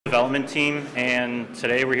development team, and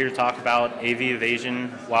today we're here to talk about AV evasion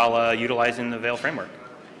while utilizing the Veil framework.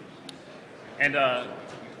 And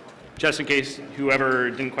just in case whoever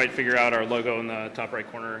didn't quite figure out our logo in the top right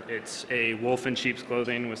corner, it's a wolf in sheep's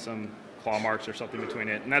clothing with some claw marks or something between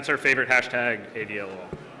it, and that's our favorite hashtag, AVLOL.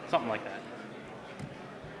 Something like that.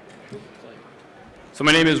 So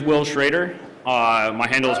my name is Will Schroeder. My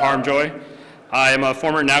handle is Harmjoy. I am a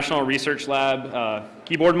former National Research Lab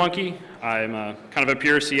keyboard monkey. I'm kind of a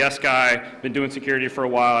pure CS guy. Been doing security for a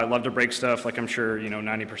while. I love to break stuff, like I'm sure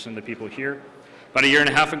 90% of the people here. About a year and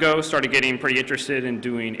a half ago, started getting pretty interested in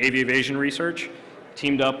doing AV evasion research.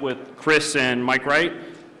 Teamed up with Chris and Mike Wright.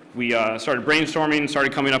 We started brainstorming,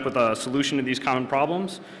 started coming up with a solution to these common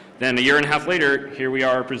problems. Then a year and a half later, here we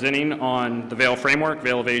are presenting on the Veil framework,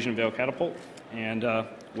 Veil-Evasion, Veil-Catapult, and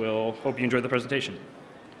we'll hope you enjoy the presentation.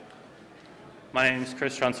 My name is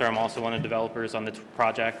Chris Truncer. I'm also one of the developers on the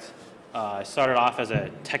project. I started off as a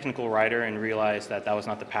technical writer and realized that that was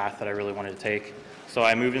not the path that I really wanted to take. So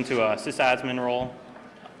I moved into a sysadmin role,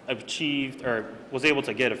 was able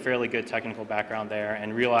to get a fairly good technical background there,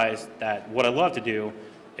 and realized that what I love to do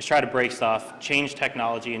is try to break stuff, change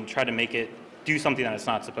technology, and try to make it do something that it's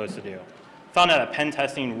not supposed to do. Found out that pen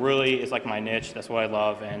testing really is like my niche. That's what I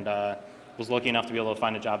love, and was lucky enough to be able to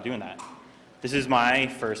find a job doing that. This is my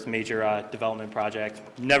first major development project.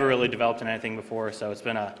 Never really developed in anything before, so it's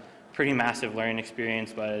been a pretty massive learning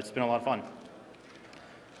experience, but it's been a lot of fun.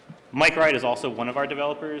 Mike Wright is also one of our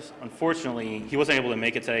developers. Unfortunately, he wasn't able to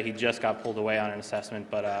make it today. He just got pulled away on an assessment,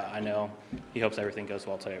 but I know he hopes everything goes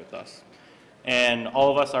well today with us. And all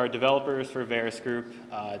of us are developers for Varus Group.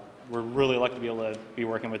 We're really lucky to be able to be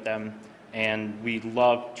working with them, and we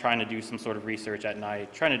love trying to do some sort of research at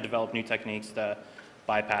night, trying to develop new techniques to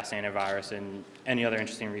bypass antivirus and any other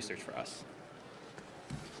interesting research for us.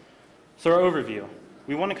 So our overview.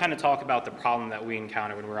 We want to kind of talk about the problem that we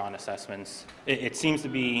encounter when we're on assessments. It seems to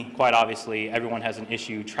be, quite obviously, everyone has an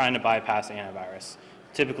issue trying to bypass antivirus.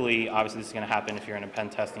 Typically, obviously, this is going to happen if you're in a pen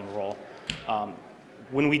testing role.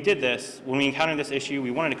 When we encountered this issue, we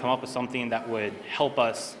wanted to come up with something that would help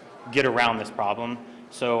us get around this problem.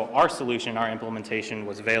 So our solution, our implementation,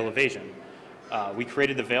 was Veil-Evasion. We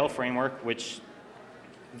created the Veil framework, which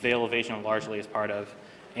Veil-Evasion largely is part of,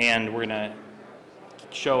 and we're going to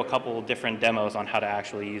show a couple different demos on how to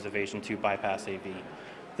actually use evasion to bypass AV.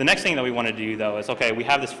 The next thing that we want to do, though, is, okay, we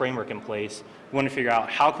have this framework in place. We want to figure out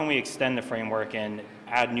how can we extend the framework and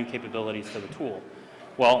add new capabilities to the tool.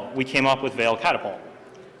 Well, we came up with Veil-Catapult.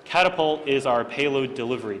 Catapult is our payload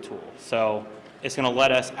delivery tool. So it's going to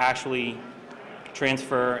let us actually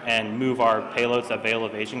transfer and move our payloads that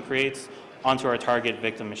Veil-Evasion creates onto our target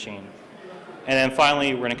victim machine. And then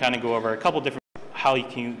finally, we're going to kind of go over a couple different how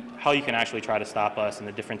you can actually try to stop us and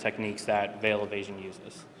the different techniques that Veil-Evasion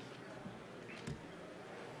uses.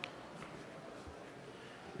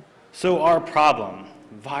 So our problem,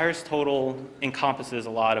 VirusTotal encompasses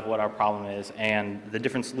a lot of what our problem is and the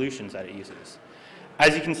different solutions that it uses.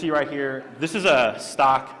 As you can see right here, this is a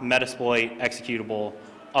stock Metasploit executable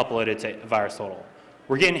uploaded to VirusTotal.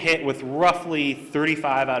 We're getting hit with roughly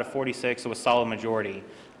 35 out of 46, so a solid majority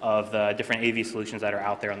of the different AV solutions that are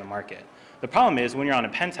out there on the market. The problem is when you're on a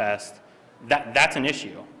pen test, that's an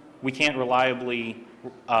issue. We can't reliably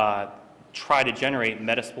try to generate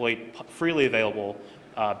Metasploit freely available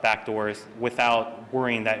backdoors without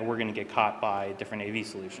worrying that we're going to get caught by different AV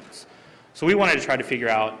solutions. So we wanted to try to figure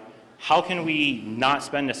out how can we not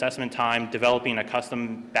spend assessment time developing a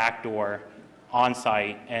custom backdoor on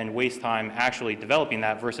site and waste time actually developing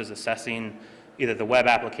that versus assessing either the web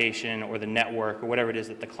application or the network or whatever it is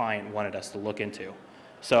that the client wanted us to look into.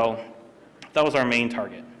 So that was our main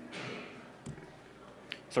target.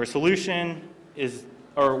 So our solution we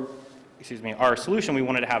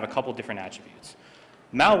wanted to have a couple different attributes.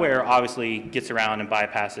 Malware obviously gets around and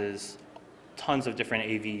bypasses tons of different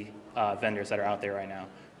AV vendors that are out there right now.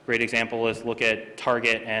 Great example is look at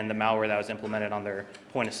Target and the malware that was implemented on their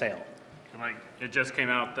point of sale. Like, it just came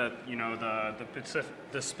out that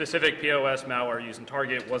the specific POS malware used in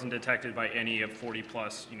Target wasn't detected by any of 40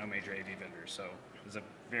 plus major AV vendors. So it's a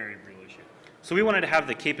very real issue. So we wanted to have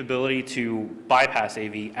the capability to bypass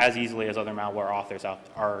AV as easily as other malware authors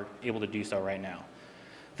are able to do so right now.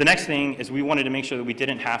 The next thing is we wanted to make sure that we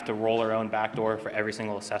didn't have to roll our own backdoor for every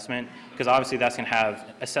single assessment, because obviously that's going to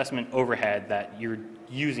have assessment overhead that you're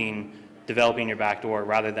using developing your backdoor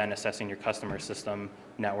rather than assessing your customer system,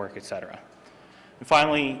 network, et cetera. And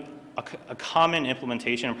finally, a common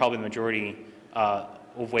implementation, and probably the majority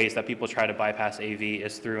of ways that people try to bypass AV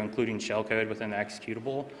is through including shellcode within the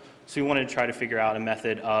executable. So we wanted to try to figure out a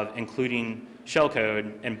method of including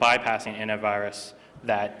shellcode and bypassing antivirus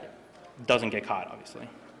that doesn't get caught, obviously.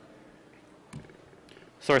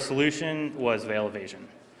 So our solution was Veil-Evasion.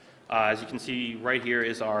 As you can see, right here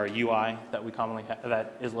is our UI that we commonly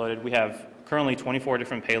that is loaded. We have currently 24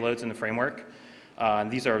 different payloads in the framework.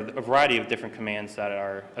 These are a variety of different commands that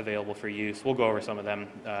are available for use. We'll go over some of them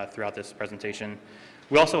throughout this presentation.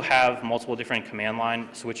 We also have multiple different command line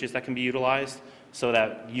switches that can be utilized so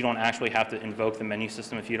that you don't actually have to invoke the menu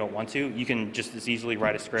system if you don't want to. You can just as easily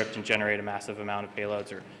write a script and generate a massive amount of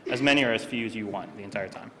payloads, or as many or as few as you want the entire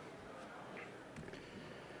time.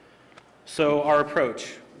 So our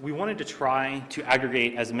approach, we wanted to try to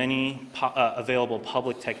aggregate as many available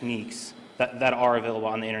public techniques that are available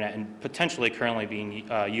on the internet and potentially currently being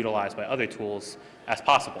utilized by other tools as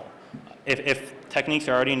possible. If techniques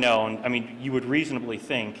are already known, I mean, you would reasonably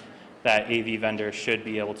think that AV vendors should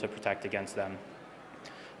be able to protect against them.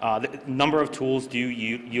 The number of tools do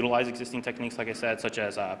utilize existing techniques, like I said, such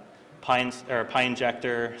as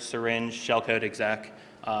PyInjector, Syringe, shellcode exec,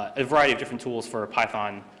 a variety of different tools for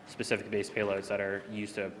Python-specific based payloads that are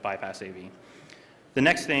used to bypass AV. The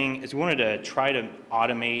next thing is we wanted to try to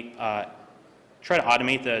automate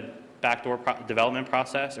the backdoor development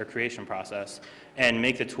process or creation process and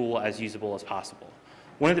make the tool as usable as possible.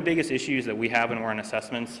 One of the biggest issues that we have when we're in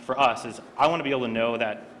assessments for us is I want to be able to know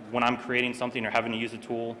that when I'm creating something or having to use a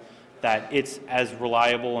tool, that it's as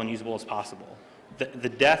reliable and usable as possible. The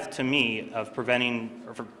death to me of preventing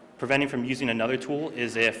from using another tool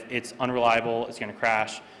is if it's unreliable, it's going to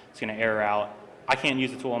crash, it's going to error out. I can't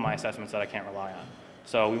use a tool in my assessments that I can't rely on.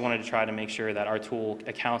 So we wanted to try to make sure that our tool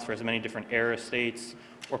accounts for as many different error states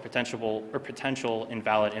or potential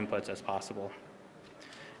invalid inputs as possible.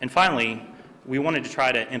 And finally, we wanted to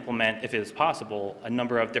try to implement, if it is possible, a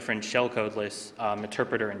number of different shellcode-less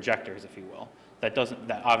interpreter injectors, if you will, that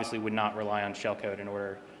obviously would not rely on shellcode in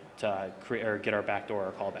order to create or get our backdoor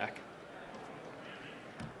or callback.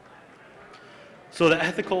 So the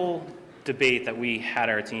ethical debate that we had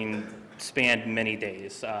our team spanned many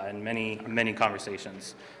days and many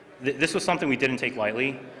conversations. This was something we didn't take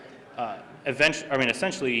lightly.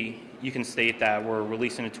 Essentially, you can state that we're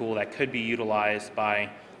releasing a tool that could be utilized by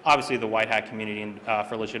obviously the white hat community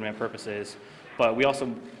for legitimate purposes, but we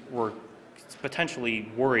also were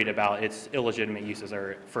potentially worried about its illegitimate uses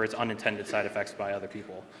or for its unintended side effects by other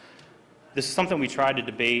people. This is something we tried to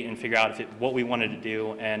debate and figure out what we wanted to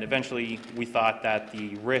do, and eventually we thought that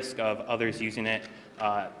the risk of others using it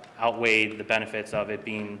outweighed the benefits of it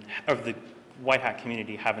being, of the white hat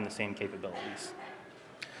community having the same capabilities.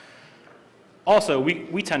 Also,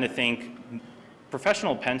 we tend to think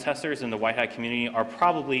professional pen testers in the white hat community are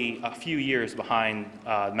probably a few years behind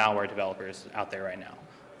malware developers out there right now.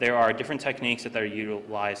 There are different techniques that are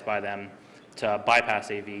utilized by them to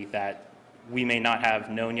bypass AV that we may not have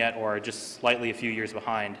known yet or are just slightly a few years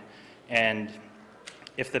behind. And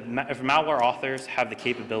if malware authors have the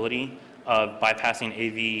capability of bypassing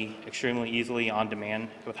AV extremely easily on demand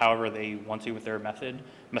with however they want to with their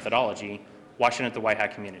methodology, why shouldn't the white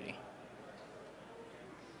hat community?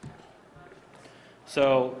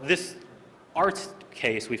 So our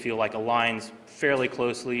case, we feel like, aligns fairly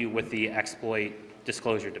closely with the exploit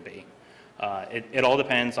disclosure debate. It all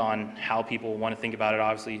depends on how people want to think about it.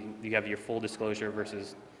 Obviously, you have your full disclosure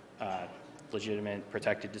versus legitimate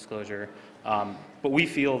protected disclosure. But we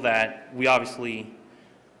feel that we obviously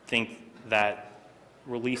think that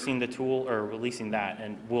releasing the tool or releasing that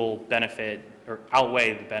and will benefit or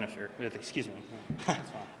outweigh the benefit, excuse me,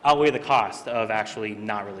 outweigh the cost of actually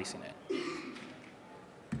not releasing it.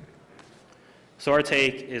 So our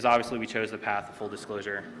take is obviously we chose the path of full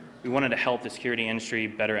disclosure. We wanted to help the security industry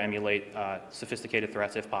better emulate sophisticated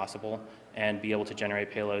threats if possible and be able to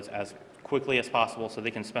generate payloads as quickly as possible so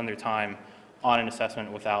they can spend their time on an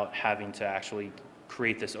assessment without having to actually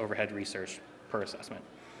create this overhead research per assessment.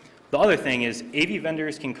 The other thing is AV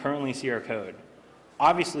vendors can currently see our code.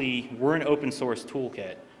 Obviously, we're an open source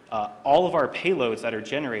toolkit. All of our payloads that are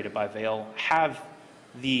generated by Veil have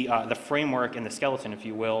the framework and the skeleton, if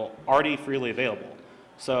you will, already freely available.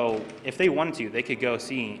 So if they wanted to, they could go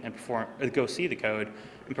see the code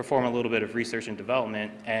and perform a little bit of research and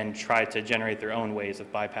development and try to generate their own ways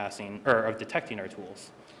of bypassing or of detecting our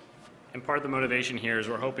tools. And part of the motivation here is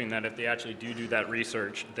we're hoping that if they actually do that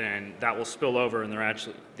research, then that will spill over and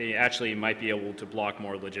they actually might be able to block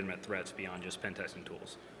more legitimate threats beyond just pen testing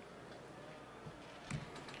tools.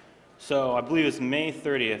 So I believe it's May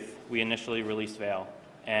 30th we initially released Veil,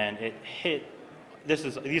 and it hit.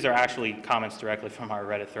 These are actually comments directly from our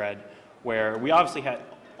Reddit thread, where we obviously had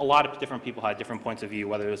a lot of different people had different points of view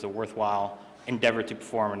whether it was a worthwhile endeavor to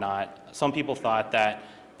perform or not. Some people thought that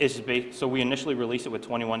so we initially released it with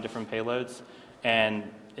 21 different payloads, and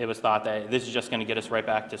it was thought that this is just going to get us right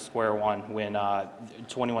back to square one when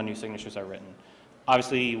 21 new signatures are written.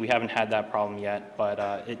 Obviously, we haven't had that problem yet,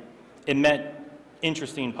 but it met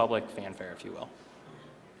interesting public fanfare, if you will.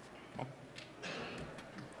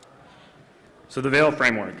 So the Veil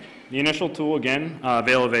framework. The initial tool, again,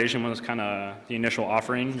 Veil-Evasion was kind of the initial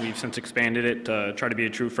offering. We've since expanded it to try to be a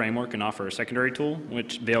true framework and offer a secondary tool,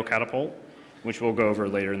 which Veil-Catapult, which we'll go over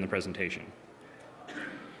later in the presentation.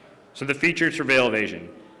 So the features for Veil-Evasion.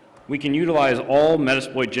 We can utilize all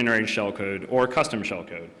Metasploit-generated shellcode or custom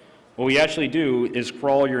shellcode. What we actually do is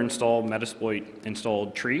crawl your installed Metasploit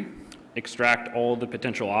installed tree, extract all the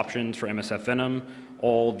potential options for MSF Venom,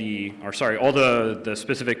 all the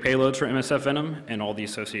specific payloads for MSF Venom and all the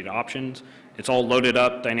associated options. It's all loaded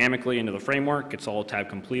up dynamically into the framework. It's all tab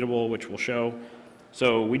completable, which we'll show.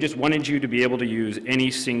 So we just wanted you to be able to use any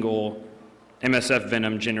single MSF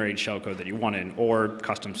Venom generated shellcode that you wanted, or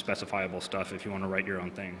custom specifiable stuff if you want to write your own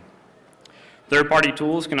thing. Third-party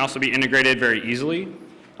tools can also be integrated very easily.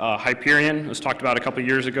 Hyperion was talked about a couple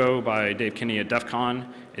years ago by Dave Kinney at DEF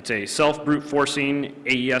CON. It's a self-brute forcing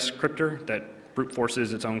AES scripter that brute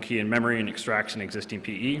forces its own key in memory and extracts an existing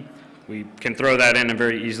PE. We can throw that in and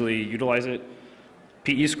very easily utilize it.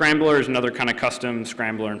 PE Scrambler is another kind of custom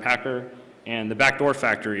scrambler and packer. And the Backdoor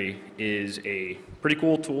Factory is a pretty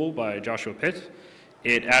cool tool by Joshua Pitt.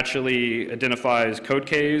 It actually identifies code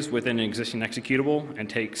Ks within an existing executable and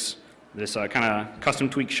takes this kind of custom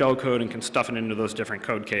tweak shellcode and can stuff it into those different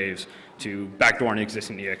code caves to backdoor an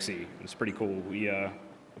existing EXE. It's pretty cool. We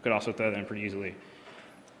could also throw that in pretty easily.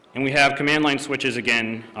 And we have command line switches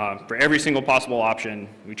again for every single possible option.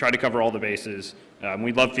 We try to cover all the bases.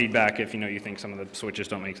 We'd love feedback if you think some of the switches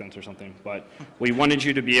don't make sense or something. But we wanted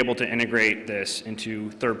you to be able to integrate this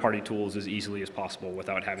into third-party tools as easily as possible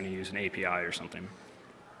without having to use an API or something.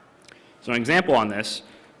 So an example on this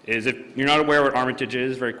is, if you're not aware what Armitage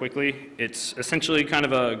is very quickly, it's essentially kind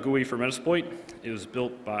of a GUI for Metasploit. It was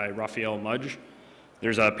built by Raphael Mudge.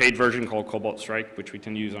 There's a paid version called Cobalt Strike, which we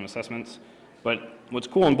tend to use on assessments. But what's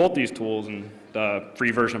cool in both these tools, and the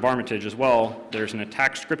free version of Armitage as well, there's an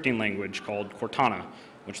attack scripting language called Cortana,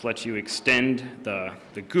 which lets you extend the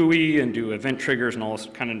GUI and do event triggers and all this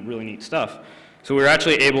kind of really neat stuff. So we were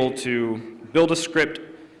actually able to build a script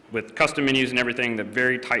with custom menus and everything that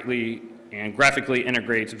very tightly and graphically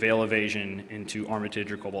integrates Veil-Evasion into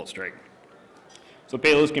Armitage or Cobalt Strike. So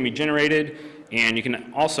payloads can be generated, and you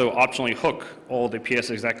can also optionally hook all the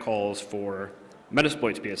PSExec calls for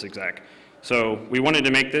Metasploit's PSExec. So we wanted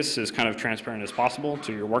to make this as kind of transparent as possible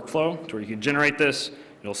to your workflow, to where you can generate this,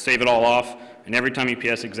 it'll save it all off, and every time you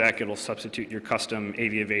PSExec, it'll substitute your custom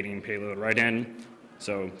AV evading payload right in,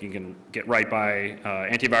 so you can get right by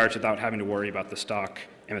antivirus without having to worry about the stock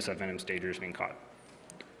MSF Venom stagers being caught.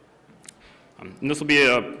 And this will be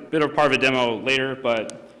a bit of part of a demo later,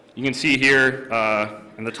 but you can see here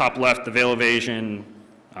in the top left the Veil-Evasion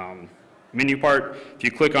menu part. If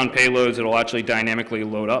you click on payloads, it'll actually dynamically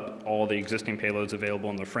load up all the existing payloads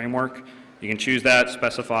available in the framework. You can choose that,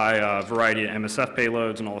 specify a variety of MSF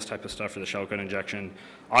payloads and all this type of stuff for the shellcode injection,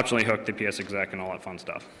 optionally hook the PSExec and all that fun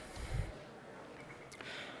stuff.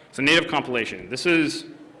 So native compilation. This is,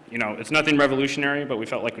 it's nothing revolutionary, but we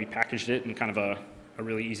felt like we packaged it in kind of a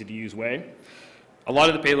really easy to use way. A lot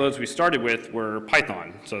of the payloads we started with were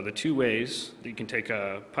Python. So the two ways that you can take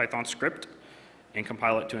a Python script and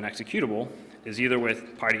compile it to an executable is either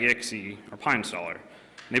with py.exe or PyInstaller.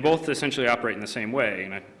 And they both essentially operate in the same way,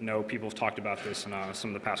 and I know people have talked about this in some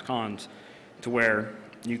of the past cons, to where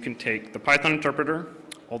you can take the Python interpreter,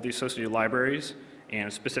 all the associated libraries, and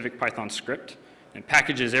a specific Python script, and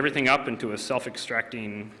packages everything up into a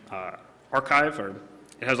self-extracting archive, or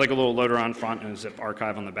it has like a little loader on front and a zip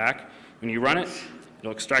archive on the back. When you run it,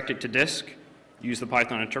 it'll extract it to disk, use the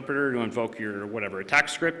Python interpreter to invoke your whatever attack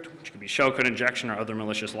script, which could be shellcode injection or other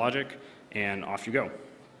malicious logic, and off you go.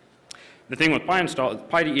 The thing with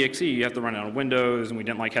py.exe, you have to run it on Windows, and we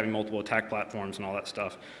didn't like having multiple attack platforms and all that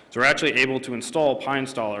stuff. So we're actually able to install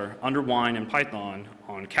PyInstaller under Wine and Python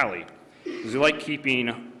on Kali. Because we like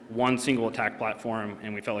keeping one single attack platform,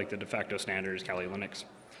 and we felt like the de facto standard is Kali Linux.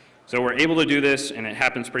 So we're able to do this, and it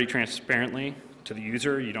happens pretty transparently to the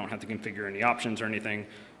user. You don't have to configure any options or anything.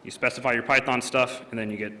 You specify your Python stuff, and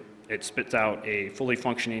then it spits out a fully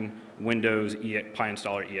functioning Windows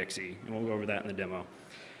PyInstaller exe, and we'll go over that in the demo.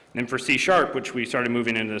 And then for C#, which we started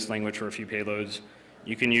moving into this language for a few payloads,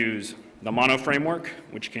 you can use the Mono framework,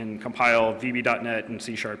 which can compile VB.NET and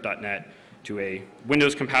C#.NET to a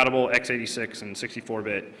Windows-compatible x86 and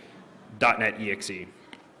 64-bit .NET exe.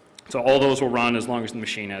 So all those will run as long as the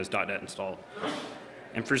machine has .NET installed.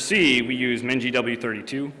 And for C, we use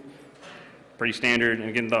MinGW32, pretty standard. And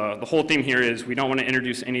again, the whole theme here is we don't want to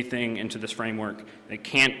introduce anything into this framework that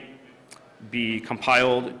can't be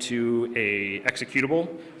compiled to a executable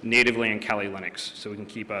natively in Kali Linux, so we can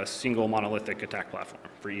keep a single monolithic attack platform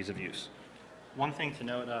for ease of use. One thing to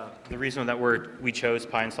note, the reason that we chose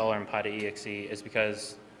PyInstaller and Py.exe is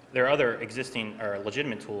because there are other existing or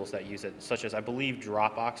legitimate tools that use it, such as I believe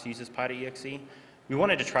Dropbox uses Py.exe. We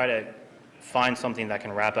wanted to try to find something that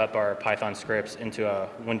can wrap up our Python scripts into a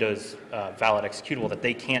Windows valid executable that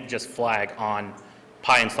they can't just flag on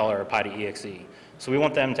PyInstaller or Py.exe. So we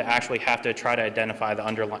want them to actually have to try to identify the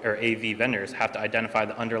underlying, or AV vendors have to identify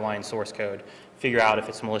the underlying source code, figure out if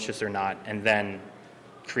it's malicious or not, and then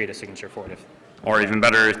create a signature for it. Or even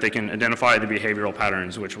better, if they can identify the behavioral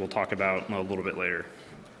patterns, which we'll talk about a little bit later.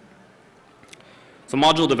 So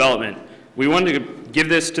module development. We wanted to give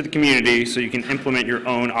this to the community so you can implement your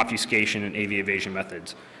own obfuscation and AV evasion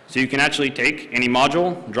methods. So you can actually take any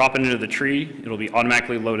module, drop it into the tree, it'll be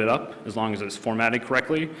automatically loaded up as long as it's formatted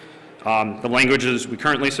correctly. The languages we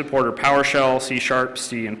currently support are PowerShell, C#,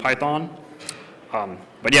 C, and Python.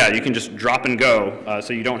 But yeah, you can just drop and go,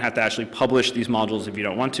 so you don't have to actually publish these modules if you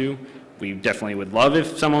don't want to. We definitely would love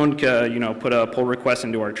if someone could, put a pull request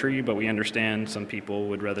into our tree, but we understand some people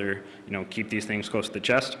would rather, keep these things close to the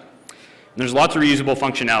chest. And there's lots of reusable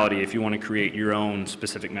functionality if you want to create your own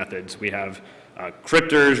specific methods. We have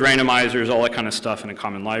cryptors, randomizers, all that kind of stuff in a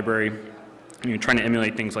common library. And you're trying to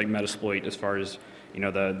emulate things like Metasploit as far as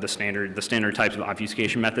the standard types of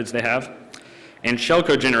obfuscation methods they have. And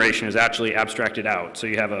shellcode generation is actually abstracted out. So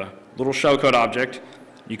you have a little shellcode object.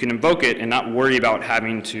 You can invoke it and not worry about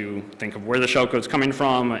having to think of where the shellcode's coming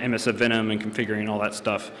from, MSF Venom, and configuring all that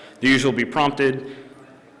stuff. The user will be prompted.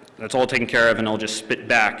 That's all taken care of, and it'll just spit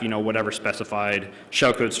back, whatever specified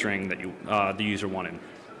shellcode string that the user wanted.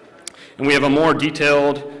 And we have a more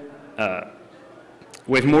detailed,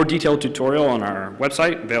 tutorial on our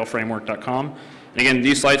website, veilframework.com. And again,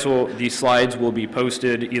 these slides will be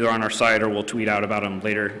posted either on our site or we'll tweet out about them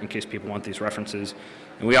later in case people want these references.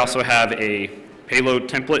 And we also have a payload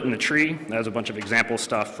template in the tree that has a bunch of example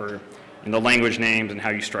stuff for the language names and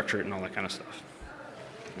how you structure it and all that kind of stuff.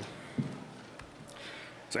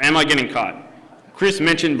 So am I getting caught? Chris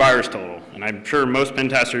mentioned VirusTotal, and I'm sure most pen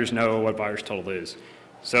testers know what VirusTotal is.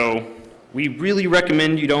 So we really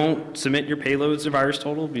recommend you don't submit your payloads to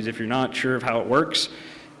VirusTotal, because if you're not sure of how it works,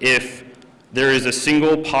 if there is a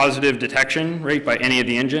single positive detection rate by any of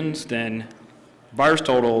the engines, then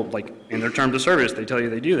VirusTotal, like in their terms of service, they tell you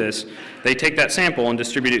they do this, they take that sample and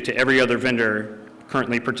distribute it to every other vendor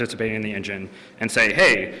currently participating in the engine and say,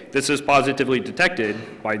 hey, this is positively detected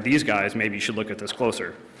by these guys, maybe you should look at this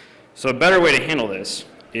closer. So a better way to handle this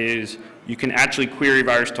is you can actually query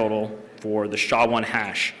VirusTotal for the SHA-1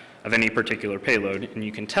 hash of any particular payload, and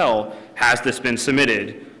you can tell, has this been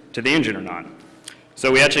submitted to the engine or not? So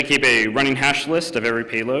we actually keep a running hash list of every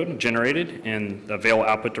payload generated in the Veil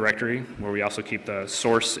output directory, where we also keep the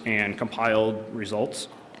source and compiled results.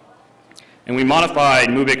 And we modified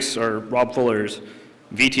Mubik's or Rob Fuller's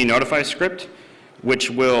VT notify script, which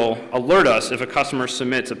will alert us if a customer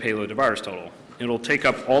submits a payload to VirusTotal. It'll take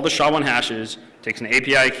up all the SHA-1 hashes, takes an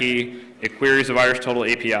API key, it queries the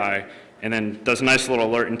VirusTotal API, and then does a nice little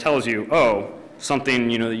alert and tells you, oh, something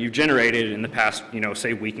that you've generated in the past,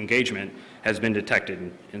 say week engagement has been detected.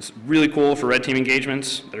 And it's really cool for red team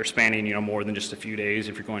engagements that are spanning, more than just a few days.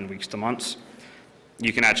 If you're going weeks to months,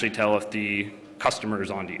 you can actually tell if the customer is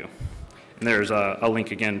onto you. And there's a link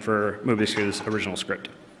again for Mubik's original script.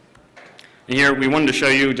 And here we wanted to show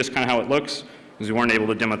you just kind of how it looks, because we weren't able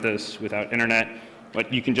to demo this without internet.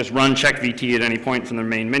 But you can just run check VT at any point from the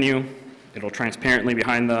main menu. It'll transparently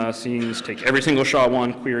behind the scenes take every single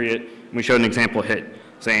SHA-1, query it, and we showed an example hit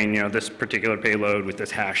saying, this particular payload with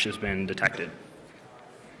this hash has been detected.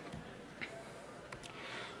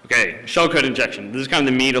 Okay, shellcode injection. This is kind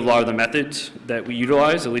of the meat of a lot of the methods that we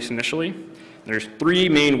utilize, at least initially. There's three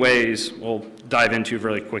main ways we'll dive into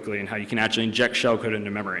really quickly and how you can actually inject shellcode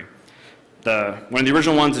into memory. One of the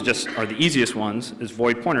original ones that are the easiest ones is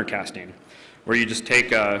void pointer casting, where you just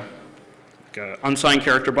take a unsigned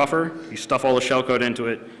character buffer, you stuff all the shellcode into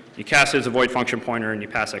it, you cast it as a void function pointer, and you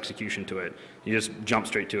pass execution to it. You just jump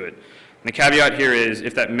straight to it. And the caveat here is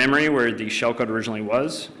if that memory where the shellcode originally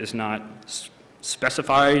was is not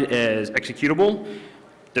specified as executable,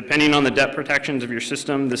 depending on the depth protections of your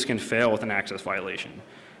system, this can fail with an access violation.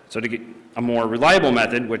 So to get a more reliable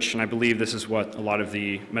method, and I believe this is what a lot of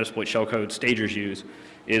the Metasploit shellcode stagers use,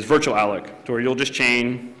 is virtual alloc, where you'll just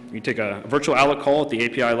you take a virtual alloc call at the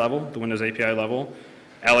API level, the Windows API level,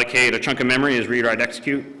 allocate a chunk of memory as read, write,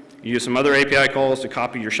 execute. You use some other API calls to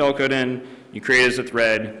copy your shellcode in, you create it as a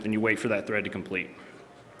thread, and you wait for that thread to complete.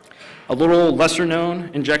 A little lesser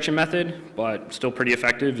known injection method, but still pretty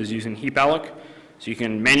effective, is using heap alloc. So you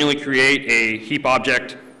can manually create a heap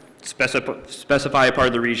object, specify a part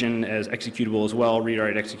of the region as executable as well, read,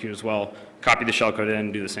 write, execute as well, copy the shellcode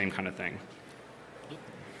in, do the same kind of thing.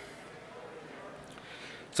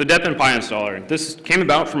 So dep and PyInstaller. This came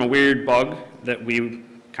about from a weird bug that we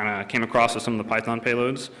kind of came across with some of the Python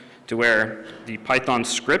payloads, to where the Python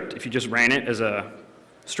script, if you just ran it as a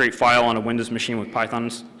straight file on a Windows machine with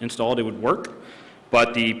Python installed, it would work.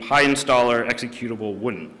 But the PyInstaller executable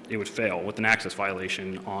wouldn't. It would fail with an access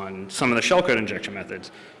violation on some of the shellcode injection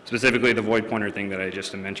methods, specifically the void pointer thing that I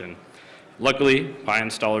just mentioned. Luckily,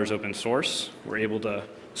 PyInstaller is open source. We're able to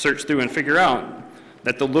search through and figure out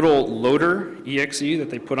that the little loader exe that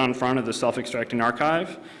they put on front of the self-extracting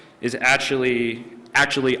archive is actually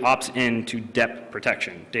opts into dep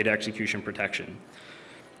protection, data execution protection.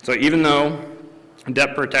 So even though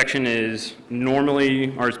dep protection is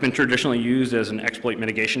normally, or it's been traditionally used as an exploit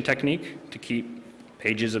mitigation technique to keep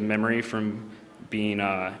pages of memory from being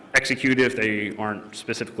executed if they aren't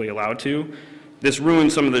specifically allowed to, this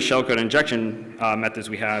ruins some of the shellcode injection methods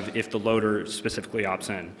we have if the loader specifically opts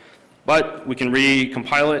in. But we can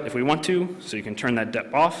recompile it if we want to, so you can turn that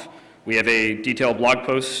dep off. We have a detailed blog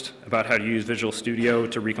post about how to use Visual Studio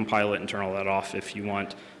to recompile it and turn all that off if you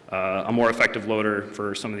want a more effective loader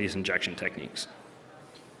for some of these injection techniques.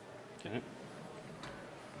 Okay.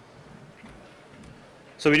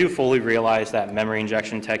 So we do fully realize that memory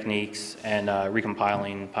injection techniques and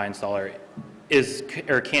recompiling PyInstaller is,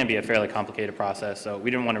 or can be, a fairly complicated process. So we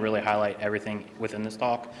didn't want to really highlight everything within this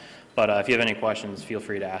talk. But if you have any questions, feel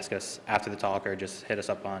free to ask us after the talk, or just hit us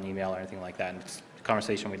up on email or anything like that. And it's a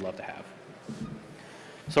conversation we'd love to have.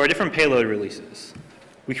 So our different payload releases.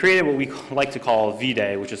 We created what we like to call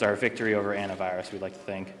V-Day, which is our victory over antivirus, we'd like to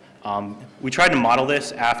think. We tried to model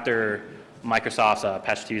this after Microsoft's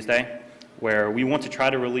Patch Tuesday, where we want to try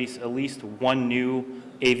to release at least one new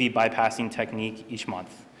AV bypassing technique each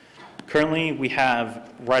month. Currently, we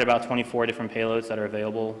have right about 24 different payloads that are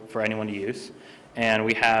available for anyone to use. And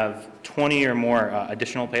we have 20 or more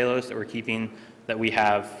additional payloads that we're keeping that we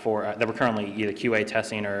have for, that we're currently either QA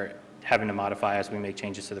testing or having to modify as we make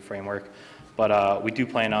changes to the framework. But we do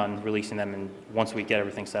plan on releasing them once we get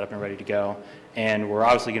everything set up and ready to go. And we're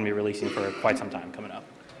obviously going to be releasing for quite some time coming up.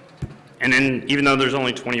 And then even though there's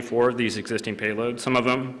only 24 of these existing payloads, some of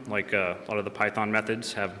them, like a lot of the Python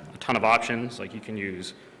methods, have a ton of options. Like you can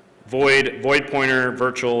use void pointer,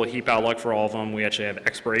 virtual, heap outlook for all of them. We actually have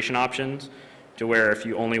expiration options, to where if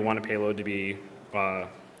you only want a payload to be,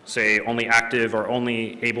 say, only active or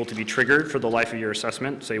only able to be triggered for the life of your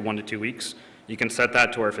assessment, say 1 to 2 weeks, you can set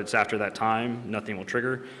that to where if it's after that time, nothing will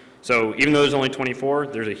trigger. So even though there's only 24,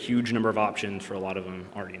 there's a huge number of options for a lot of them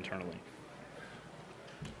already internally.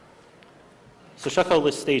 So shellcode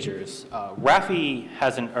list stagers.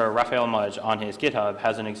 Raphael Mudge on his GitHub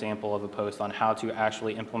has an example of a post on how to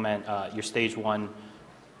actually implement your stage 1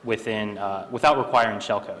 within, without requiring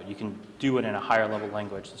shellcode. You can do it in a higher level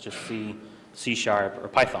language, such as C, C#, or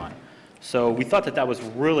Python. So we thought that that was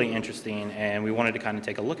really interesting, and we wanted to kind of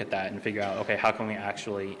take a look at that and figure out, okay, how can we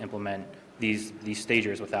actually implement these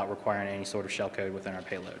stagers without requiring any sort of shellcode within our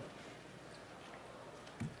payload?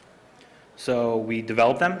 So we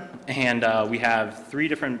developed them, and we have 3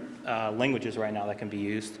 different languages right now that can be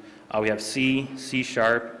used. We have C, C#,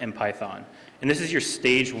 and Python. And this is your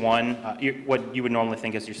stage 1, what you would normally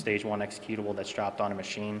think is your stage 1 executable that's dropped on a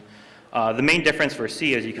machine. The main difference for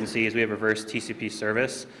C, as you can see, is we have reverse TCP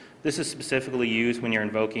service. This is specifically used when you're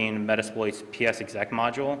invoking Metasploit's PSExec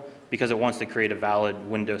module because it wants to create a valid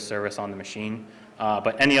Windows service on the machine.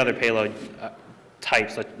 But any other payload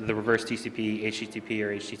types, like the reverse TCP, HTTP,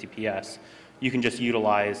 or HTTPS, you can just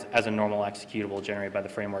utilize as a normal executable generated by the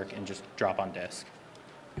framework and just drop on disk.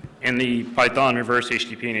 And the Python reverse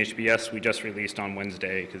HTTP and HTTPS we just released on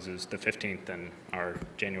Wednesday because it's the 15th and our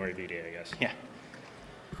January V-Day, I guess. Yeah.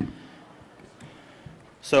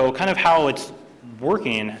 So kind of how it's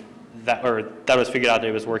working, that was figured out that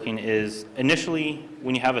it was working, is initially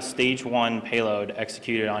when you have a stage 1 payload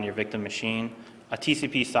executed on your victim machine, a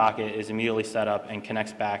TCP socket is immediately set up and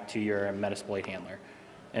connects back to your Metasploit handler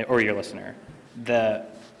or your listener.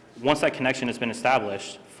 Once that connection has been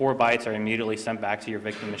established, 4 bytes are immediately sent back to your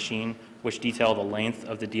victim machine, which detail the length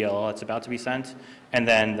of the DLL that's about to be sent, and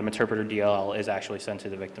then the interpreter DLL is actually sent to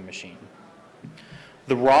the victim machine.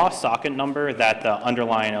 The raw socket number that the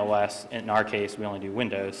underlying OS, in our case, we only do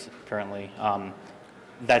Windows currently,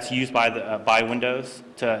 that's used by Windows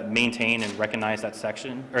to maintain and recognize that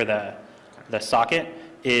section, or the socket,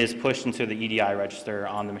 is pushed into the EDI register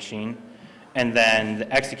on the machine, and then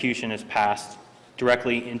the execution is passed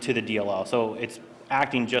directly into the DLL. So it's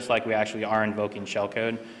acting just like we actually are invoking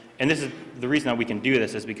shellcode, And this is the reason that we can do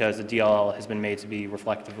this is because the DLL has been made to be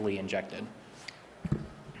reflectively injected.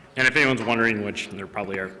 And if anyone's wondering, which there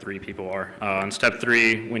probably are 3 people are, on step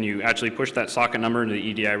 3, when you actually push that socket number into the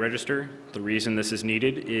EDI register, the reason this is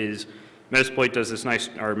needed is Metasploit does this nice,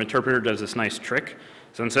 or Meterpreter does this nice trick.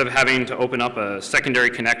 So instead of having to open up a secondary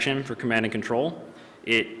connection for command and control,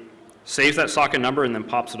 it saves that socket number and then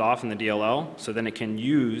pops it off in the DLL, so then it can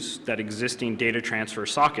use that existing data transfer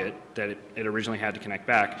socket that it originally had to connect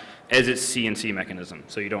back as its CNC mechanism,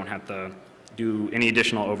 so you don't have to do any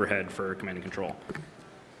additional overhead for command and control.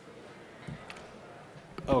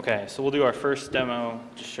 Okay, so we'll do our first demo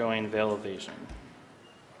just showing Veil-Evasion.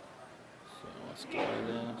 So let's go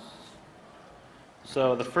to this.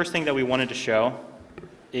 So the first thing that we wanted to show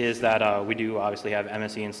is that we do obviously have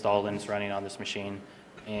MSE installed and it's running on this machine,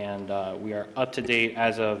 and we are up to date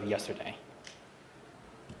as of yesterday.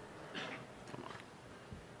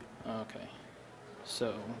 Okay,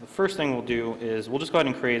 so the first thing we'll do is we'll just go ahead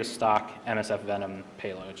and create a stock MSF Venom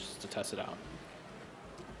payload just to test it out.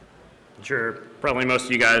 Sure, probably most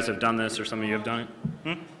of you guys have done this, or some of you have done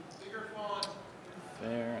it.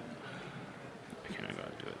 There. Can I go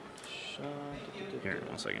ahead and do it? Here,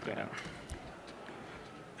 1 second. Yeah.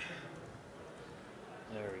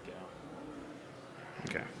 There we go.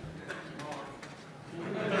 Okay.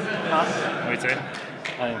 Huh? Wait a second.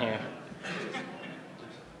 I didn't hear.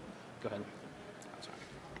 Go ahead.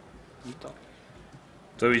 You talk.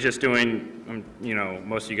 So he's just doing, you know,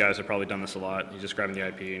 most of you guys have probably done this a lot. He's just grabbing the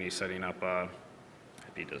IP and he's setting up,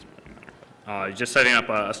 IP doesn't really matter. He's just setting up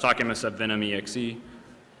a stock MSF Venom EXE.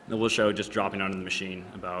 Then we'll show just dropping onto the machine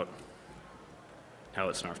about how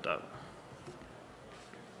it's snarfed up.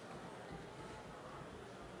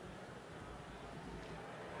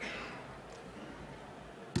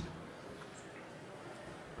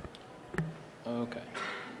 Okay.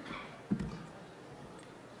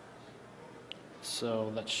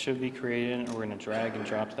 So that should be created, and we're going to drag and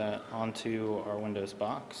drop that onto our Windows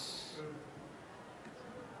box.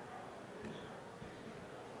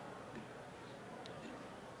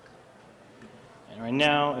 And right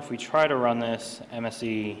now, if we try to run this,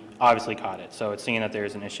 MSE obviously caught it. So it's seeing that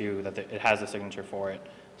there's an issue, that it has a signature for it,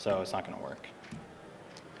 so it's not going to work.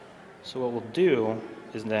 So what we'll do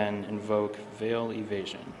is then invoke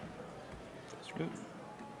Veil-Evasion.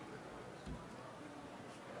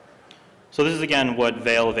 So this is again what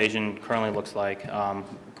Veil-Evasion currently looks like.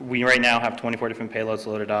 We right now have 24 different payloads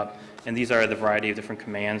loaded up, and these are the variety of different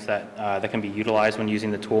commands that can be utilized when using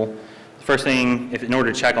the tool. The first thing, in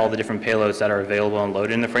order to check all the different payloads that are available and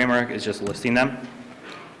loaded in the framework, is just listing them.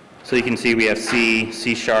 So you can see we have C,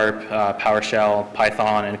 C#, PowerShell,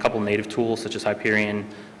 Python, and a couple native tools such as Hyperion,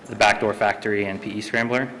 the Backdoor Factory, and PE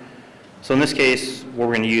Scrambler. So in this case, what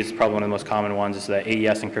we're going to use, probably one of the most common ones, is the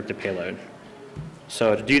AES encrypted payload.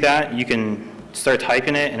 So to do that, you can start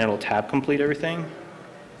typing it and it'll tab complete everything.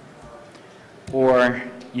 Or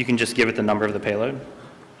you can just give it the number of the payload.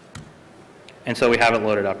 And so we have it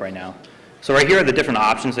loaded up right now. So right here are the different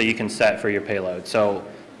options that you can set for your payload. So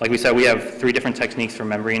like we said, we have 3 different techniques for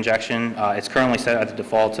memory injection. It's currently set at the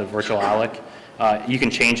default to virtual alloc. You can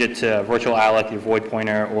change it to virtual alloc, your void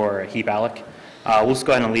pointer, or a heap alloc. We'll just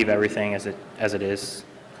go ahead and leave everything as it is,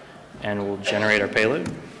 and we'll generate our payload.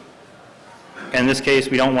 In this case,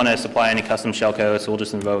 we don't want to supply any custom shellcode, so we'll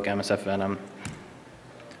just invoke MSF Venom.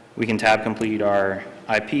 We can tab complete our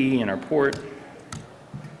IP and our port.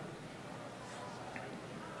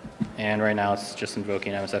 And right now it's just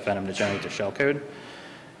invoking MSF Venom to generate the shellcode.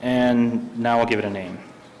 And now I'll give it a name.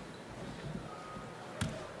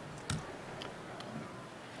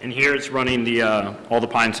 And here it's running the all the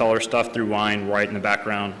Pine Solar stuff through Wine right in the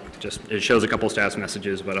background. Just it shows a couple stats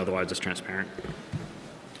messages, but otherwise it's transparent.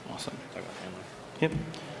 Awesome. Yep.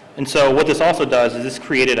 And so what this also does is this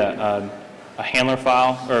created a handler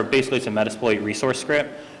file, or basically it's a Metasploit resource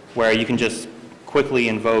script, where you can just quickly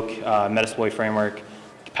invoke Metasploit framework,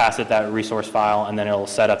 pass it that resource file, and then it'll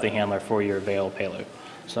set up the handler for your Veil payload.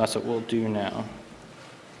 So that's what we'll do now.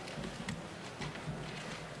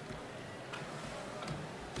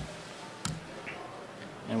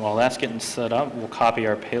 And while that's getting set up, we'll copy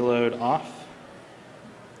our payload off.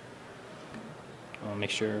 I'll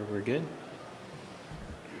make sure we're good.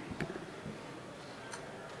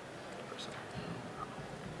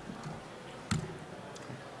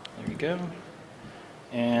 There we go.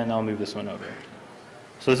 And I'll move this one over.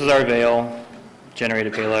 So this is our Veil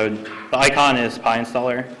generated payload. The icon is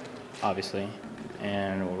PyInstaller, obviously.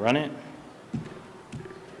 And we'll run it.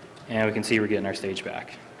 And we can see we're getting our stage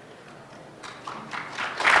back.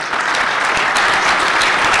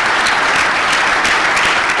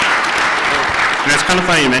 And that's kind of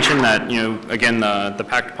funny you mentioned that, again, the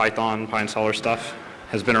packed Python PyInstaller stuff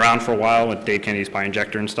has been around for a while with Dave Kennedy's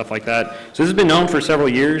PyInjector and stuff like that. So this has been known for several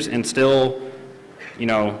years, and still, one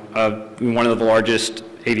of the largest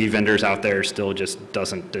AV vendors out there still just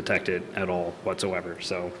doesn't detect it at all whatsoever.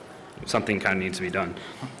 So something kind of needs to be done.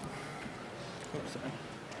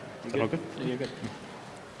 Is that all good? Yeah, you're good.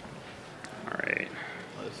 All right.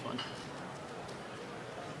 Oh, this one.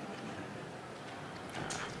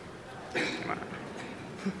 Come on.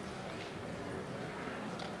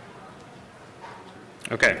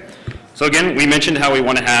 Okay. So again, we mentioned how we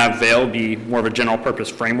want to have Veil be more of a general purpose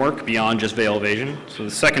framework beyond just Veil-Evasion. So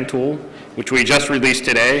the second tool, which we just released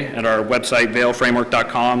today at our website,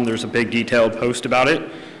 veilframework.com, there's a big detailed post about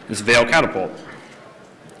it, is Veil Catapult.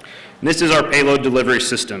 And this is our payload delivery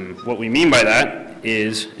system. What we mean by that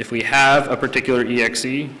is if we have a particular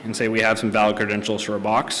EXE, and say we have some valid credentials for a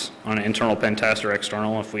box on an internal pen test or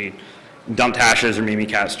external, if we dumped hashes or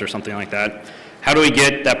mimikatz or something like that, how do we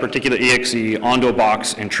get that particular EXE onto a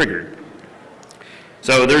box and triggered?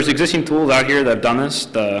 So there's existing tools out here that have done this.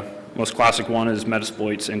 The most classic one is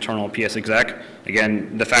Metasploit's internal PSExec.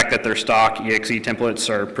 Again, the fact that their stock EXE templates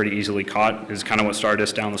are pretty easily caught is kind of what started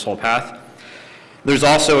us down this whole path. There's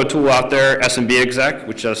also a tool out there, SMBExec,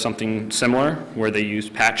 which does something similar, where they use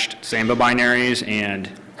patched Samba binaries and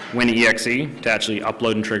WinExe to actually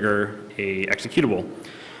upload and trigger a executable.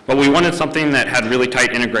 But we wanted something that had really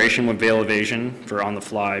tight integration with Veil-Evasion for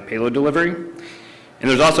on-the-fly payload delivery. And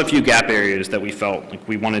there's also a few gap areas that we felt like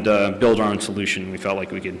we wanted to build our own solution. We felt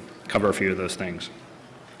like we could cover a few of those things.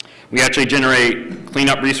 We actually generate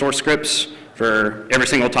cleanup resource scripts for every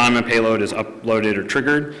single time a payload is uploaded or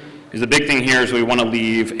triggered. The big thing here is we want to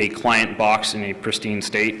leave a client box in a pristine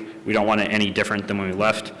state. We don't want it any different than when we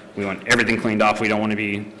left. We want everything cleaned off. We don't want to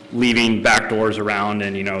be leaving backdoors around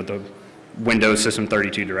and the Windows System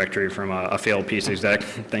 32 directory from a failed PSExec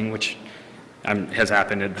thing, which has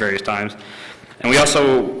happened at various times. And we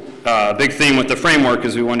also, a big theme with the framework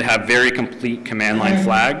is we want to have very complete command line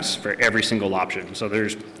flags for every single option. So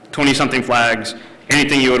there's 20-something flags.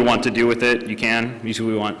 Anything you would want to do with it, you can.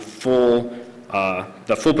 Usually we want the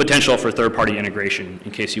full potential for third-party integration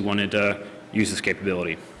in case you wanted to use this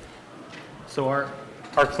capability. So our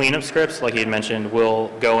cleanup scripts, like you had mentioned, will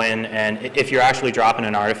go in, and if you're actually dropping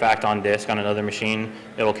an artifact on disk on another machine,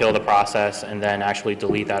 it'll kill the process and then actually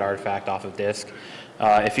delete that artifact off of disk.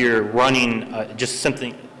 If you're running just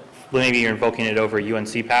something, maybe you're invoking it over a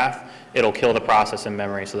UNC path, it'll kill the process in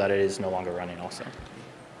memory so that it is no longer running also.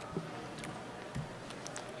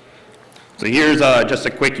 So here's just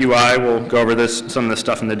a quick UI. We'll go over some of this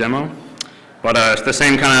stuff in the demo. But it's the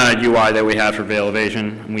same kind of UI that we have for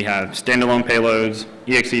Veil-Evasion. We have standalone payloads,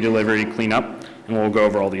 EXE delivery, cleanup, and we'll go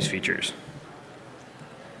over all these features.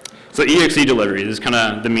 So EXE delivery, this is kind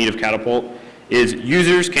of the meat of Catapult, is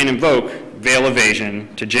users can invoke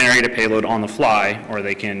Veil-Evasion to generate a payload on the fly, or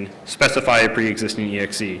they can specify a pre-existing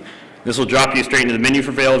EXE. This will drop you straight into the menu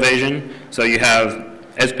for Veil-Evasion. So you have,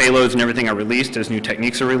 as payloads and everything are released, as new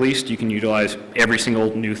techniques are released, you can utilize every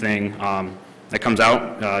single new thing that comes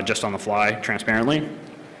out just on the fly, transparently.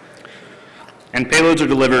 And payloads are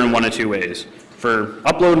delivered in one of two ways. For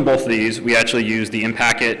uploading both of these, we actually use the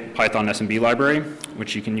Impacket Python SMB library,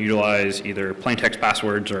 which you can utilize either plain text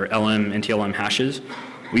passwords or LM, NTLM hashes.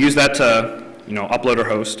 We use that to upload or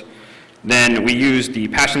host. Then we use the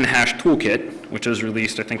Patching the Hash toolkit, which was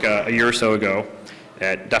released, I think, a year or so ago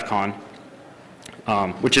at DEF CON,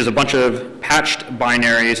 which is a bunch of patched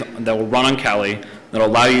binaries that will run on Kali that will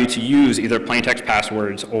allow you to use either plain text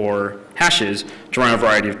passwords or hashes to run a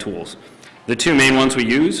variety of tools. The two main ones we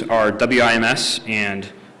use are WIMS and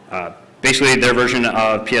basically their version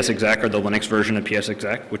of PSExec, or the Linux version of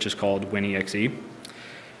PSExec, which is called WinExe.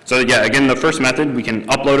 So yeah, again, the first method, we can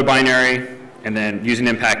upload a binary and then use an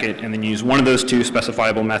Impacket and then use one of those two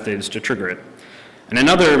specifiable methods to trigger it. And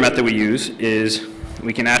another method we use is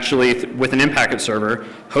we can actually, with an Impacket server,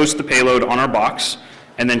 host the payload on our box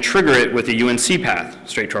and then trigger it with a UNC path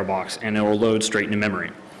straight to our box, and it will load straight into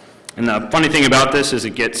memory. And the funny thing about this is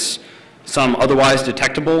it gets some otherwise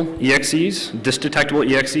detectable EXEs, disk-detectable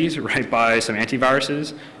EXEs, right by some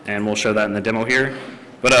antiviruses, and we'll show that in the demo here.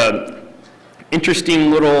 But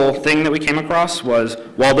interesting little thing that we came across was,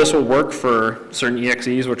 while this will work for certain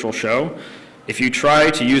EXEs, which we'll show, if you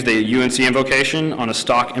try to use the UNC invocation on a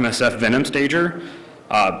stock MSF Venom stager,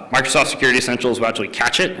 Microsoft Security Essentials will actually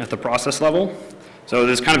catch it at the process level. So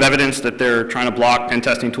there's kind of evidence that they're trying to block pen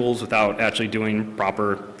testing tools without actually doing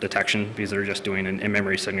proper detection, because they're just doing an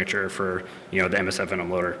in-memory signature for the MSF Venom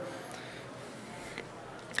loader.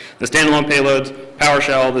 The standalone payloads,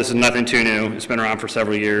 PowerShell, this is nothing too new. It's been around for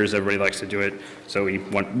several years. Everybody likes to do it. So we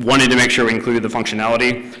wanted to make sure we included the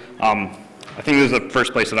functionality. I think this is the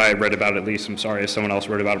first place that I read about it, at least. I'm sorry if someone else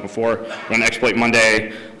wrote about it before. But on Exploit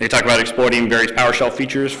Monday, they talk about exploiting various PowerShell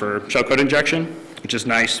features for shellcode injection, which is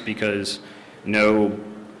nice because no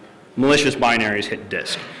malicious binaries hit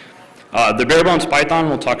disk. The bare bones Python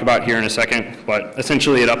we'll talk about here in a second, but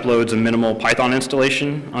essentially it uploads a minimal Python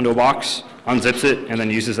installation onto a box, unzips it, and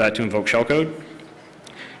then uses that to invoke shellcode.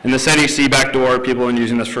 And the setEC backdoor, people have been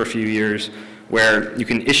using this for a few years, where you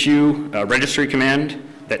can issue a registry command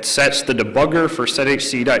that sets the debugger for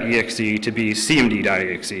setHC.exe to be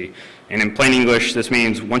cmd.exe. And in plain English, this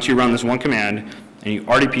means once you run this one command and you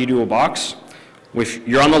RDP to a box, if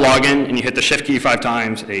you're on the login and you hit the shift key 5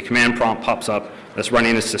 times, a command prompt pops up that's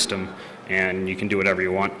running the system, and you can do whatever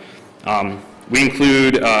you want. We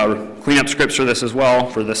include cleanup scripts for this as well,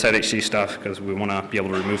 for the setHC stuff, because we want to be able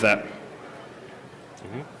to remove that.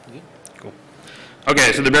 Cool.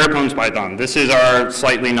 Okay, so the bare bones Python. This is our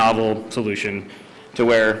slightly novel solution to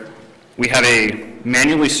where we have a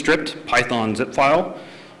manually stripped Python zip file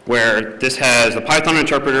where this has the Python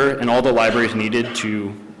interpreter and all the libraries needed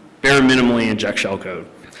to bare minimally inject shellcode.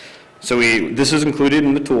 So this is included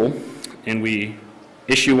in the tool, and we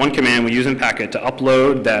issue one command we use in Packet to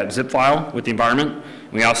upload that zip file with the environment.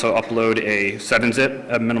 We also upload a 7-zip,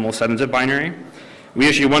 a minimal 7-zip binary. We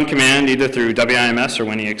issue one command either through WIMS or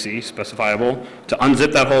WinExe specifiable to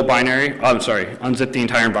unzip that whole binary, unzip the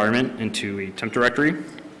entire environment into a temp directory.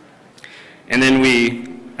 And then we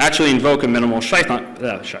actually invoke a minimal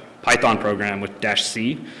Python program with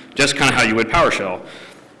 -c, just kind of how you would PowerShell.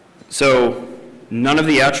 So none of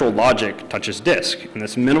the actual logic touches disk. And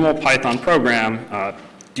this minimal Python program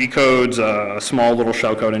decodes a small little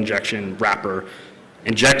shellcode injection wrapper,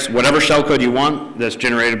 injects whatever shellcode you want that's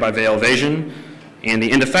generated by Veil-Evasion. And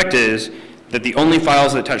the end effect is that the only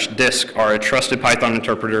files that touch disk are a trusted Python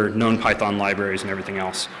interpreter, known Python libraries, and everything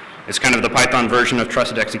else. It's kind of the Python version of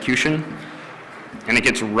trusted execution, and it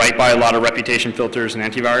gets right by a lot of reputation filters and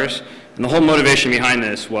antivirus. And the whole motivation behind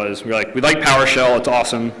this was, we like PowerShell, it's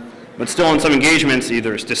awesome, but still in some engagements,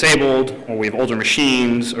 either it's disabled, or we have older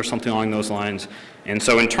machines, or something along those lines. And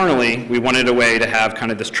so internally, we wanted a way to have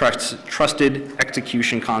kind of this trusted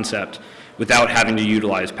execution concept without having to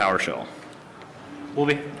utilize PowerShell. We'll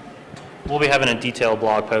be having a detailed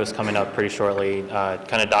blog post coming up pretty shortly,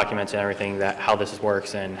 kind of documenting everything how this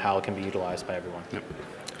works and how it can be utilized by everyone. Yep.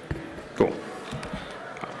 Cool.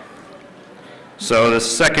 So the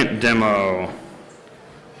second demo.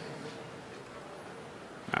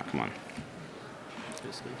 Come on.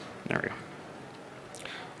 There we go.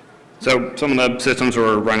 So some of the systems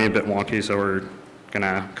were running a bit wonky, so we're going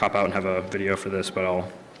to cop out and have a video for this, but I'll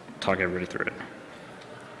talk everybody through it.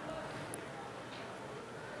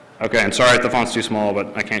 Okay, and sorry if the font's too small,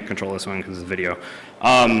 but I can't control this one because it's a video.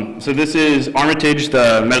 So this is Armitage,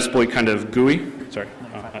 the Metasploit kind of GUI. Sorry,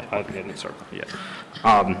 I didn't start yet.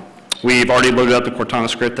 We've already loaded up the Cortana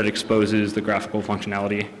script that exposes the graphical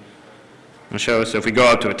functionality on the show. So if we go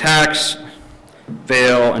out to attacks,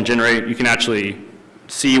 Veil, and generate, you can actually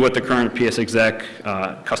see what the current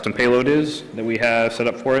PSExec custom payload is that we have set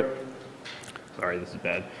up for it. Sorry, this is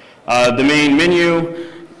bad. The main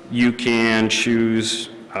menu, you can choose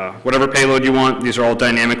whatever payload you want. These are all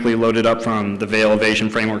dynamically loaded up from the Veil-Evasion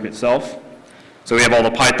Framework itself. So we have all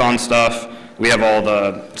the Python stuff, we have all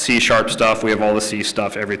the C# stuff, we have all the C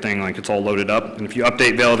stuff, everything, like it's all loaded up. And if you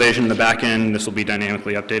update Veil-Evasion in the back end, this will be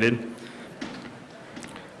dynamically updated.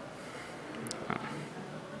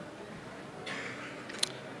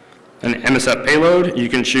 An MSF payload, you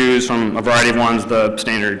can choose from a variety of ones, the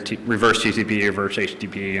standard reverse TCP, reverse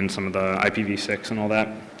HTTP, and some of the IPv6 and all that.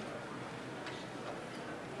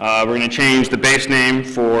 We're going to change the base name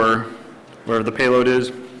for wherever the payload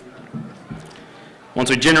is. Once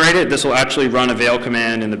we generate it, this will actually run a Veil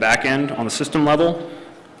command in the back end on the system level.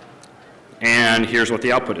 And here's what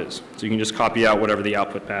the output is. So you can just copy out whatever the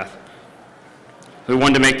output path. So we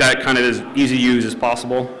wanted to make that kind of as easy to use as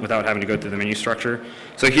possible without having to go through the menu structure.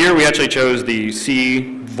 So here we actually chose the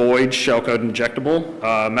C void shellcode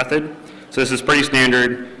injectable method. So this is pretty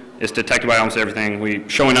standard. It's detected by almost everything. We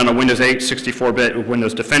showing on a Windows 8 64-bit with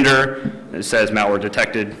Windows Defender. It says malware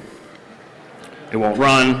detected. It won't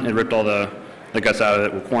run. It ripped all the guts out of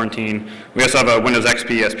it. We'll quarantine. We also have a Windows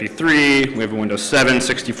XP SP3. We have a Windows 7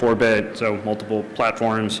 64-bit, so multiple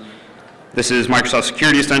platforms. This is Microsoft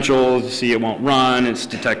Security Essentials. You see it won't run. It's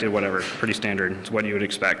detected, whatever. Pretty standard. It's what you would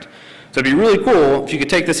expect. So it'd be really cool if you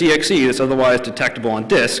could take this EXE that's otherwise detectable on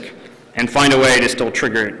disk and find a way to still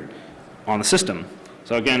trigger it on the system.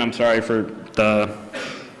 So again, I'm sorry for the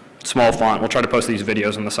small font. We'll try to post these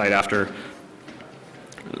videos on the site after.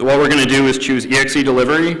 What we're going to do is choose exe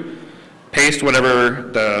delivery, paste whatever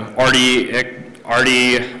the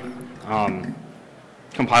RD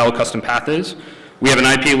compile custom path is. We have an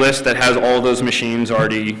IP list that has all of those machines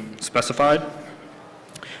already specified.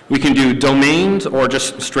 We can do domains or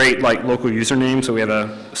just straight like local username. So we have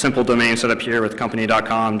a simple domain set up here with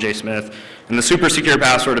company.com, jsmith, and the super secure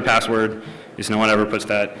password to password, because no one ever puts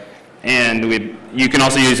that. And you can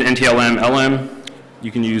also use NTLM, LM.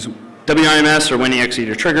 You can use WIMS or WinExe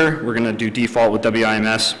to trigger. We're going to do default with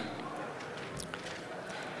WIMS.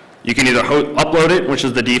 You can either upload it, which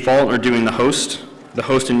is the default, or doing the host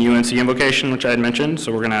and UNC invocation, which I had mentioned.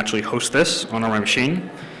 So we're going to actually host this on our machine.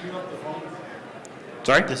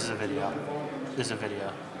 Sorry? This is a video. This is a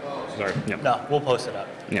video. Sorry. Yep. No, we'll post it up.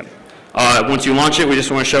 Yep. Once you launch it, we just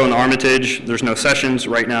want to show an Armitage. There's no sessions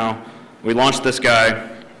right now. We launch this guy.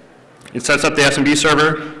 It sets up the SMB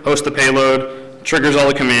server, hosts the payload, triggers all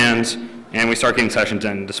the commands, and we start getting sessions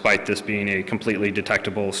in, despite this being a completely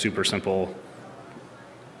detectable, super simple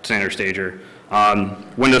standard stager.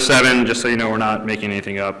 Windows 7, just so you know we're not making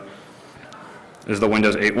anything up, is the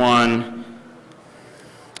Windows 8.1.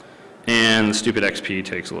 And the stupid XP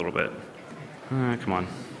takes a little bit. Come on.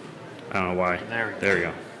 I don't know why. There we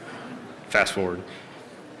go. Fast forward.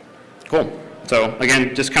 Cool. So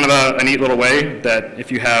again, just kind of a neat little way that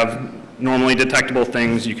if you have normally detectable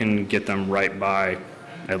things, you can get them right by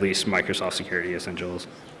at least Microsoft Security Essentials.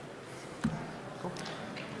 Cool.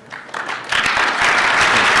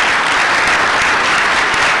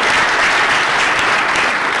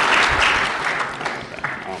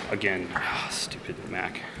 Again, stupid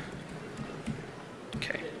Mac.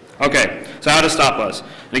 Okay, so how to stop us.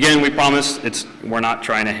 And again, we promise we're not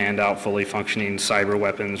trying to hand out fully functioning cyber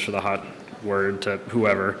weapons for the hot word to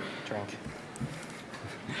whoever. Drink.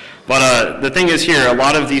 But the thing is here, a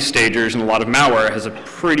lot of these stagers and a lot of malware has a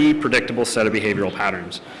pretty predictable set of behavioral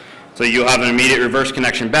patterns. So you'll have an immediate reverse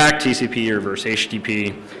connection back, TCP, reverse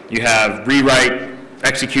HTTP. You have rewrite,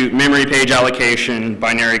 execute, memory page allocation,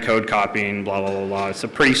 binary code copying, blah, blah, blah, blah. It's a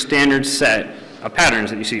pretty standard set of patterns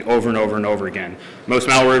that you see over and over and over again. Most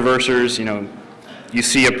malware reversers, you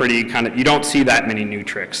see a pretty you don't see that many new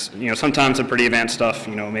tricks. Sometimes some pretty advanced stuff,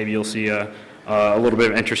 maybe you'll see a little bit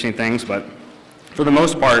of interesting things, but for the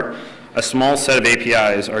most part, a small set of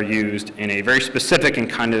APIs are used in a very specific and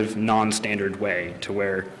kind of non-standard way to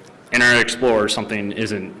where Internet Explorer or something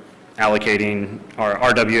isn't allocating our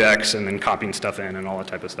RWX and then copying stuff in and all that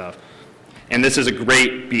type of stuff. And this is a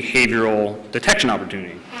great behavioral detection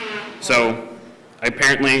opportunity. So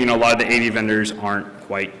apparently, a lot of the AV vendors aren't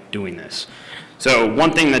quite doing this. So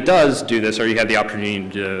one thing that does do this, or you have the opportunity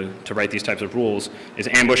to write these types of rules, is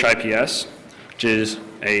Ambush IPS, which is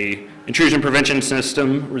a intrusion prevention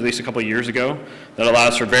system released a couple of years ago that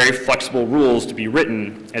allows for very flexible rules to be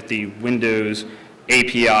written at the Windows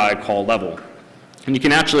API call level. And you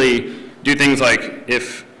can actually do things like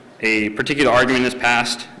if a particular argument is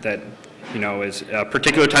passed that is a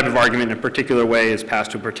particular type of argument in a particular way is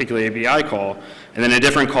passed to a particular API call, and then a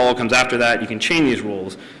different call comes after that, you can chain these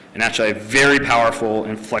rules and actually have very powerful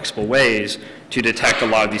and flexible ways to detect a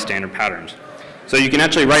lot of these standard patterns. So you can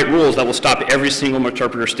actually write rules that will stop every single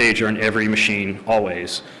interpreter stager on every machine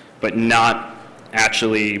always, but not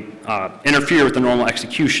actually interfere with the normal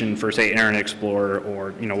execution for, say, Internet Explorer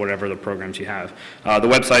or whatever the programs you have. The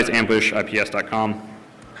website's ambuships.com.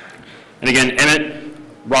 And again, Emmett,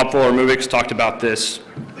 Rob Fuller-Mubix talked about this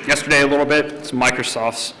yesterday a little bit. It's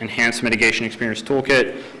Microsoft's Enhanced Mitigation Experience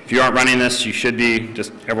Toolkit. If you aren't running this, you should be.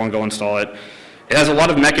 Just everyone go install it. It has a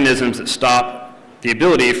lot of mechanisms that stop the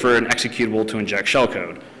ability for an executable to inject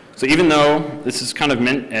shellcode. So even though this is kind of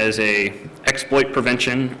meant as a exploit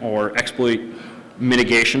prevention or exploit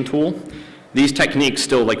mitigation tool, these techniques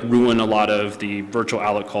still ruin a lot of the virtual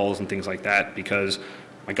outlet calls and things like that, because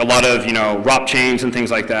a lot of ROP chains and things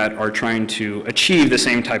like that are trying to achieve the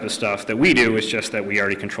same type of stuff that we do. It's just that we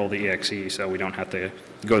already control the EXE, so we don't have to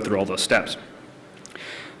go through all those steps.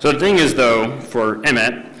 So the thing is, though, for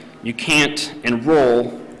Emmet, you can't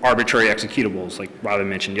enroll arbitrary executables like Robin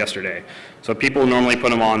mentioned yesterday. So people normally put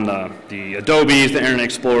them on the Adobes, the Internet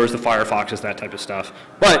Explorers, the Firefoxes, that type of stuff.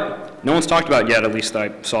 But no one's talked about yet, at least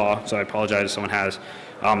I saw, so I apologize if someone has.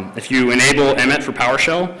 If you enable Emmet for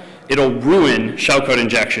PowerShell, it'll ruin shellcode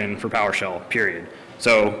injection for PowerShell, period.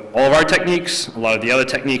 So all of our techniques, a lot of the other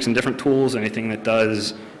techniques and different tools, anything that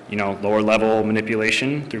does lower level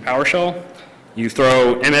manipulation through PowerShell, you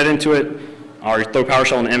throw Emmet into it, or you throw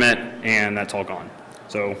PowerShell in Emmet, and that's all gone.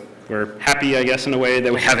 So we're happy, I guess, in a way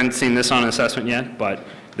that we haven't seen this on assessment yet, but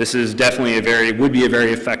this is definitely would be a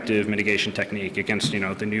very effective mitigation technique against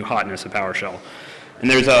the new hotness of PowerShell. And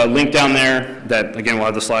there's a link down there that, again, we'll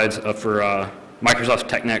have the slides up for Microsoft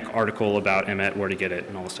TechNet article about Emmet, where to get it,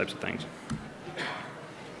 and all those types of things.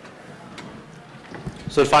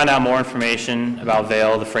 So to find out more information about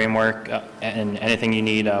Veil, the framework, and anything you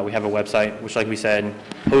need, we have a website, which, like we said,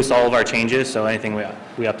 hosts all of our changes. So anything we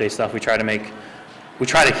update stuff, we try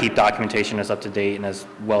to keep documentation as up to date and as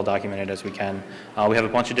well documented as we can. We have a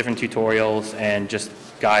bunch of different tutorials and just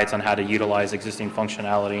guides on how to utilize existing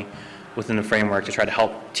functionality within the framework to try to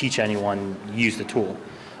help teach anyone use the tool.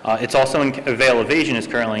 It's also in Veil-Evasion is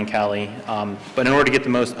currently in Kali, but in order to get the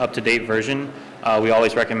most up-to-date version, we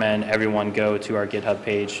always recommend everyone go to our GitHub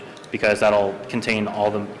page because that'll contain all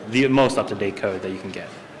the most up-to-date code that you can get.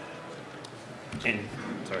 And,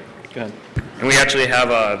 sorry. Go ahead. And we actually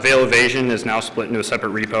have Veil-Evasion is now split into a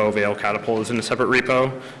separate repo. Veil Catapult is in a separate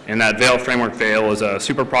repo. And that Veil Framework Veil is a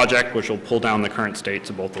super project which will pull down the current states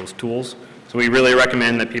of both those tools. So we really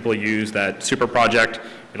recommend that people use that super project.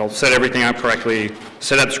 It'll set everything up correctly,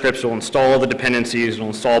 set up scripts, it'll install all the dependencies, it'll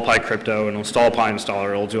install PyCrypto, it'll install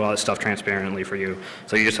PyInstaller, it'll do all that stuff transparently for you.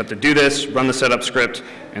 So you just have to do this, run the setup script,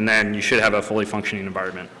 and then you should have a fully functioning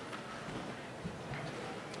environment.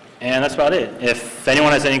 And that's about it. If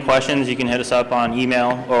anyone has any questions, you can hit us up on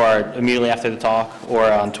email or immediately after the talk or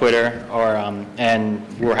on Twitter, or,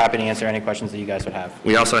 and we're happy to answer any questions that you guys would have.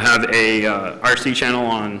 We also have a RC channel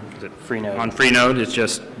on Freenode. On Freenode, it's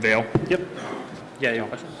just Veil. Yep. Yeah, you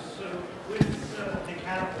want questions? So with the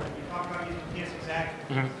Catapult, you talk about using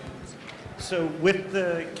PSExec. So with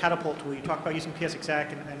the Catapult tool, you talk about using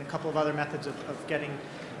PSExec and a couple of other methods of getting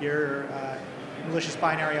your malicious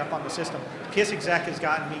binary up on the system. PSExec has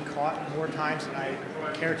gotten me caught more times than I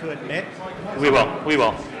care to admit. We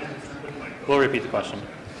will. We'll repeat the question.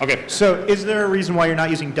 Okay. So is there a reason why you're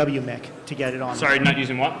not using WMIC to get it on? Sorry, not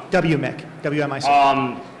using what? WMIC,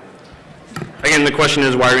 WMIC. Again, the question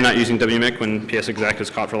is, why are we not using WMIC when PSExec is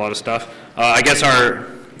caught for a lot of stuff? I guess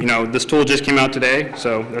this tool just came out today,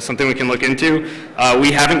 so that's something we can look into.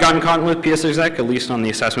 We haven't gotten caught with PSExec, at least on the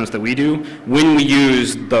assessments that we do, when we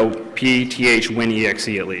use the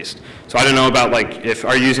PTH-WinEXE at least. So I don't know about if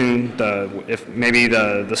maybe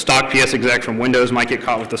the stock PSExec from Windows might get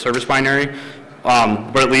caught with the service binary,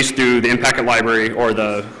 but at least through the in-packet library or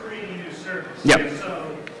the... Creating a new service. Yep.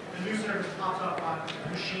 So the new service pops up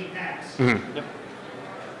on machine X. Mm-hmm. Yep.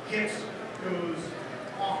 Hits goes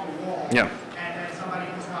off the wall. Yeah. And then somebody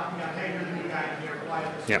comes knocking on, hey, you're the new guy in here, why is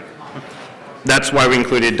this Yep. on? That's why we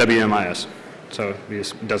included WMIS. So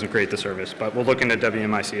it doesn't create the service, but we'll look into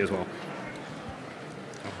WMIC as well.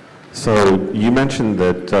 So you mentioned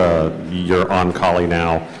that you're on Kali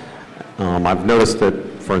now. I've noticed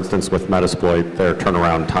that, for instance, with Metasploit, their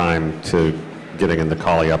turnaround time to getting in the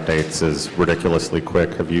Kali updates is ridiculously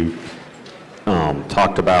quick. Have you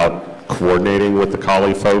talked about coordinating with the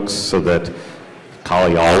Kali folks so that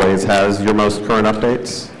Kali always has your most current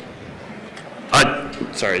updates?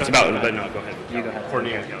 Sorry, it's about, but no, go ahead. You go ahead.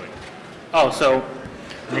 Coordinating with Kali. Oh, so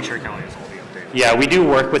Make sure Kali has all the updates. yeah, we do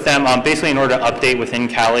work with them. Basically, in order to update within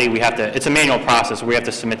Kali, we have to, it's a manual process. We have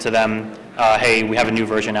to submit to them, hey, we have a new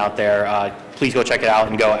version out there. Please go check it out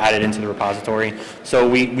and go add it into the repository. So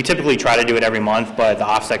we typically try to do it every month, but the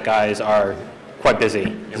OffSec guys are quite busy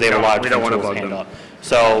because they have a lot of tools to handle.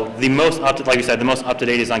 So the most like you said, the most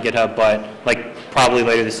up-to-date is on GitHub, but probably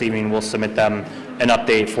later this evening we'll submit them an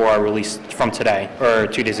update for our release from today or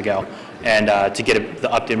 2 days ago, and to get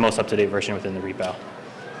the most up-to-date version within the repo.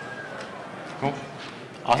 Cool.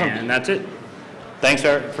 Awesome. And that's it. Thanks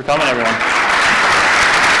for coming, everyone.